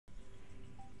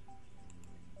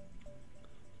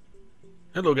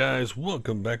Hello guys,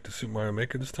 welcome back to Super Mario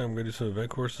Maker. This time we're going to do some event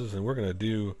courses and we're going to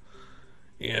do,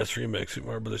 yes, remake Super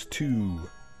Mario Brothers 2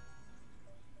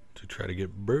 to try to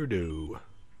get Birdo.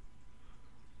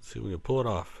 See if we can pull it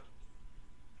off.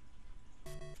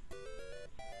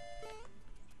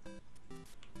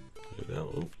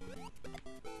 Oh.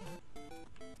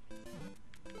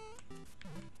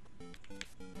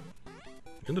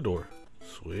 In the door.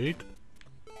 Sweet.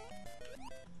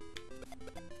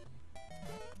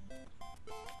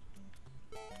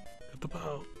 Get the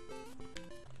bow.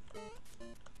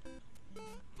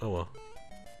 Oh well.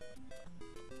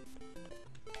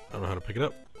 I don't know how to pick it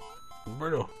up.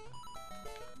 Birdo.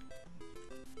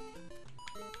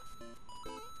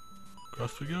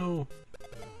 Across we go.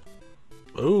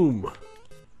 Boom.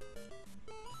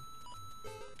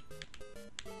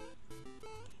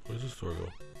 Where's this door go?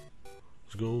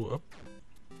 Let's go up.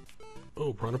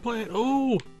 Oh, piranha plant.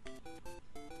 Oh!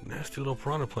 Nasty little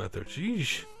piranha plant there.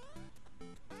 Jeez.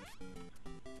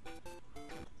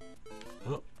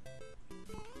 Oh.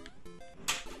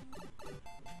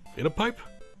 In a pipe?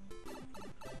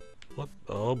 What?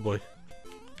 Oh boy.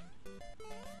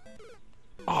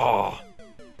 Oh!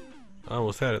 I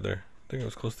almost had it there. I think I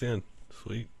was close to the end.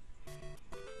 Sweet.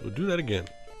 We'll do that again.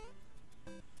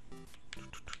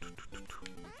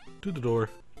 To the door.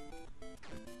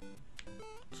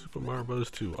 Super Mario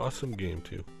Brothers 2. Awesome game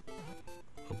too.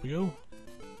 Up we go.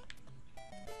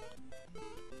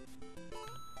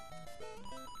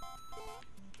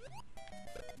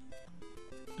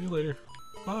 See you later.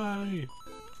 Bye.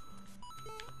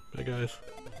 Bye guys.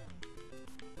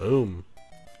 Boom.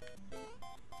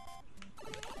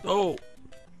 Oh!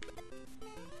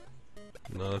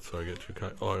 No, that's how I get too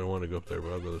kind. Oh, I want to go up there,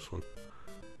 but I'll go this one.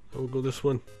 I will go this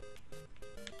one.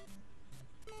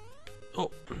 Oh!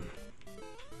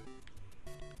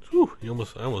 Whew, I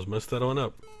almost messed that one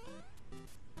up.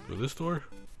 Go this door.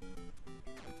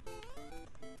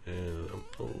 And,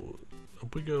 oh,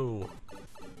 up we go.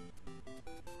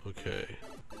 Okay.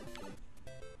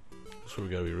 That's where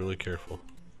we gotta be really careful.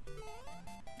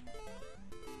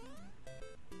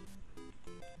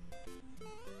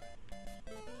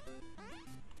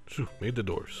 Phew, made the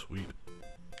door, sweet.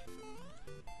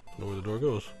 Don't know where the door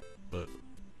goes, but...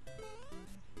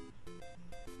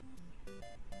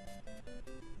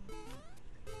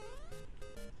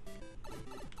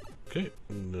 Okay,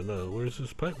 no, where does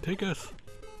this pipe take us?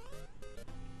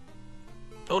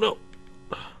 Oh no!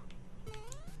 We're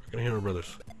gonna Hammer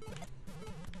Brothers.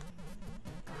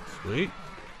 Sweet.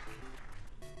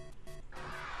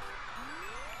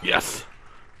 Yes!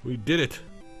 We did it!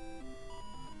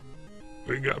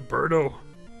 We got Birdo!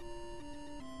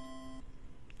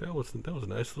 That was a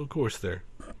nice little course there.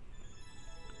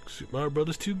 Super Mario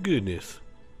Brothers 2 goodness.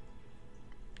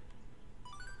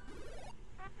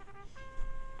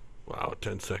 Wow,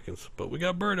 10 seconds. But we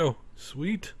got Birdo.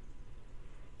 Sweet.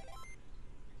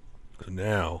 So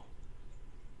now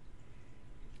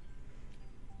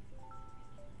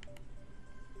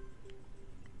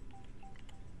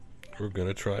we're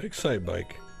gonna try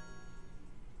Excitebike.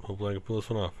 Hopefully I can pull this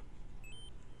one off.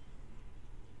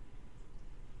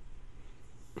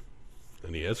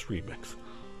 NES Remix.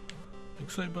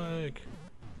 Excitebike.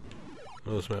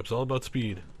 Oh, this map's all about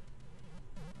speed.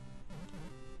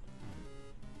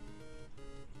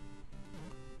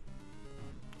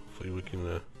 Hopefully we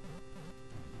can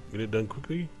get it done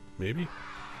quickly, maybe.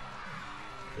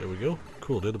 There we go.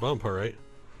 Cool, did the bottom part right.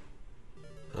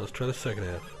 Now let's try the second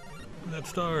half. Look at that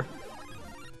star.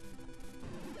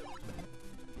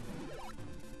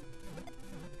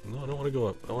 No, I don't want to go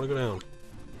up. I want to go down.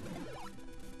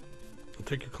 I'll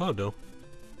take your cloud, though.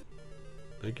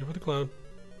 Thank you for the cloud.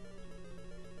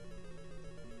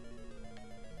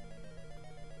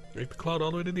 Make the cloud all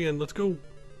the way to the end. Let's go.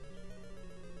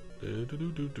 Do, do,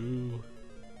 do, do, do.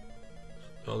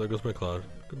 Oh, there goes my cloud.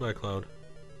 Goodbye, cloud.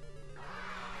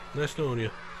 Nice knowing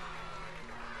you.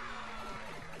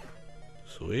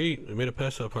 Sweet. We made it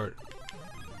past that part.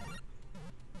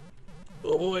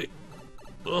 Oh, boy.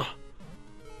 Ugh.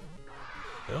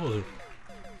 That wasn't...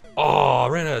 Oh, I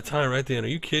ran out of time right then. Are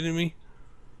you kidding me?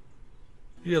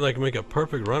 You had like make a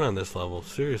perfect run on this level.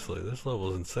 Seriously, this level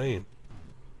is insane.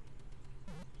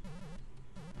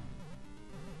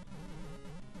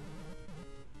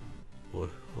 Boy,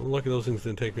 I'm lucky those things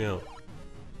didn't take me out.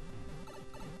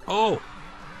 Oh!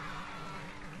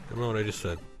 I don't know what I just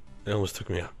said. They almost took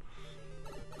me out.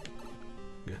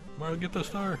 Yeah. Mario, get the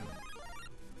star.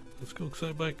 Let's go,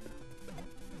 Excitebike.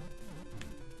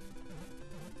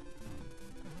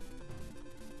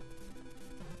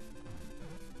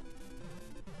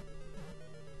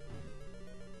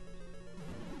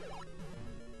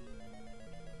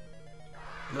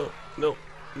 No. No.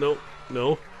 No.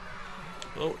 No.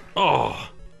 Oh. Oh.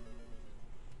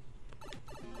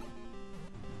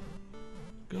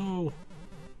 Go.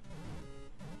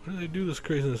 Why do they do this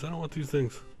craziness? I don't want these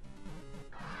things.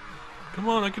 Come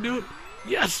on, I can do it.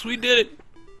 Yes, we did it.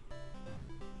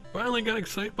 Finally got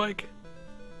Excitebike.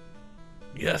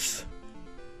 Yes.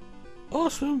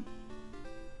 Awesome.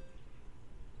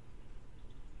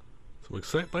 Some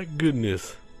Excitebike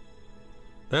goodness.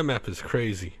 That map is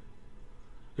crazy.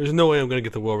 There's no way I'm going to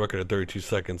get the world record at 32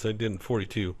 seconds. I did in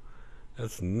 42.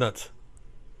 That's nuts.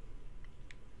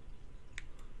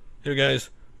 Hey guys,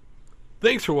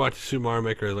 thanks for watching Super Mario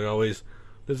Maker. Like always,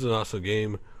 this is an awesome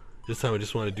game. This time I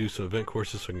just want to do some event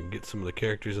courses so I can get some of the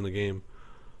characters in the game.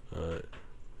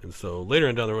 And so later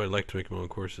on down the road I'd like to make my own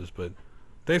courses. But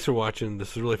thanks for watching.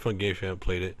 This is a really fun game if you haven't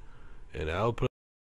played it. And I'll put